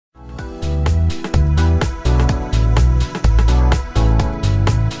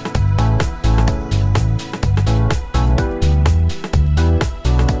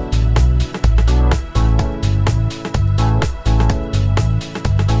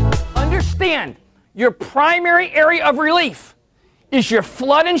understand your primary area of relief is your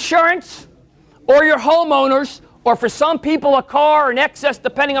flood insurance or your homeowners, or for some people a car or an excess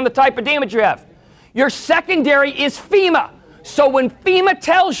depending on the type of damage you have. Your secondary is FEMA. So when FEMA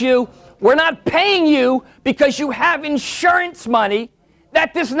tells you we're not paying you because you have insurance money,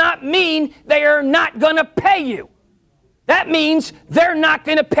 that does not mean they are not going to pay you. That means they're not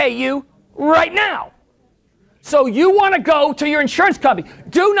going to pay you right now. So you want to go to your insurance company.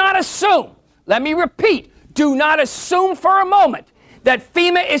 Do not assume, let me repeat, do not assume for a moment that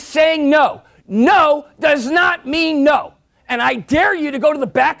FEMA is saying no. No does not mean no. And I dare you to go to the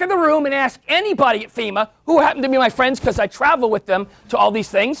back of the room and ask anybody at FEMA, who happen to be my friends because I travel with them to all these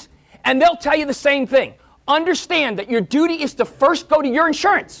things, and they'll tell you the same thing. Understand that your duty is to first go to your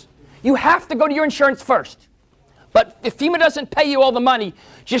insurance. You have to go to your insurance first. But if FEMA doesn't pay you all the money,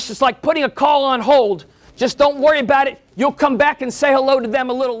 it's like putting a call on hold. Just don't worry about it. You'll come back and say hello to them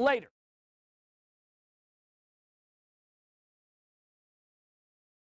a little later.